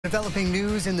Developing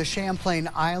news in the Champlain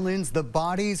Islands, the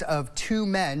bodies of two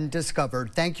men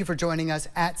discovered. Thank you for joining us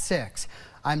at 6.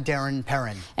 I'm Darren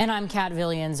Perrin. And I'm Kat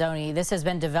Villianzoni. This has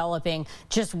been developing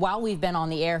just while we've been on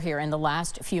the air here in the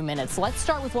last few minutes. Let's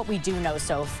start with what we do know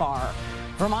so far.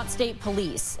 Vermont State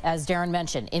Police, as Darren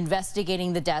mentioned,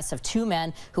 investigating the deaths of two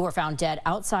men who were found dead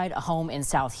outside a home in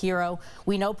South Hero.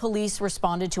 We know police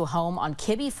responded to a home on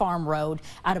Kibbe Farm Road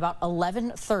at about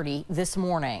 11:30 this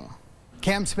morning.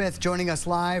 Cam Smith joining us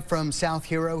live from South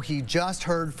Hero. He just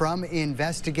heard from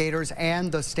investigators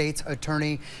and the state's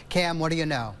attorney. Cam, what do you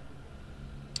know?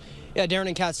 Yeah, Darren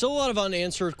and Kat, still a lot of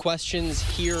unanswered questions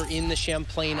here in the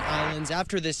Champlain Islands.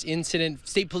 After this incident,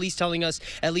 state police telling us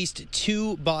at least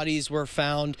two bodies were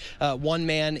found, one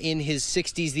man in his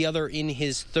 60s, the other in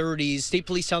his 30s. State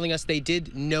police telling us they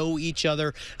did know each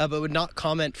other, but would not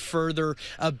comment further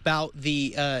about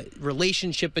the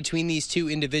relationship between these two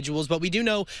individuals. But we do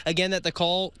know, again, that the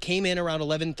call came in around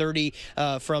 11:30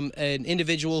 from an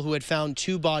individual who had found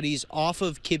two bodies off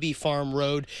of Kibbe Farm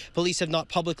Road. Police have not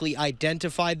publicly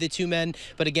identified the two men,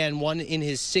 but again, one in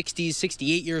his 60s,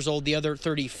 68 years old, the other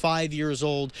 35 years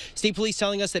old. State police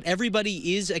telling us that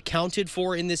everybody is accounted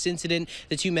for in this incident.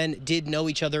 The two men did know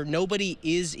each other. Nobody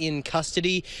is in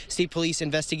custody. State police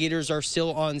investigators are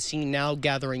still on scene now,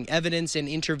 gathering evidence and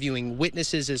interviewing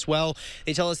witnesses as well.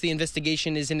 They tell us the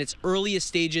investigation is in its earliest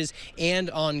stages and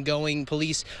ongoing.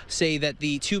 Police say that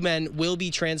the two men will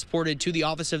be transported to the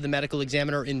Office of the Medical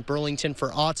Examiner in Burlington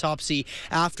for autopsy.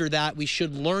 After that, we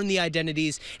should learn the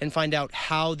identities and find out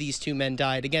how these two men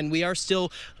died. Again, we are still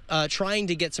trying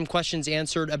to get some questions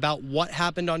answered about what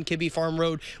happened on Kibbe Farm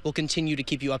Road. We'll continue to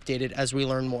keep you updated as we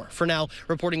learn more. For now,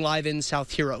 reporting live in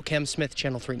South Hero, Cam Smith,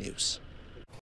 Channel 3 News.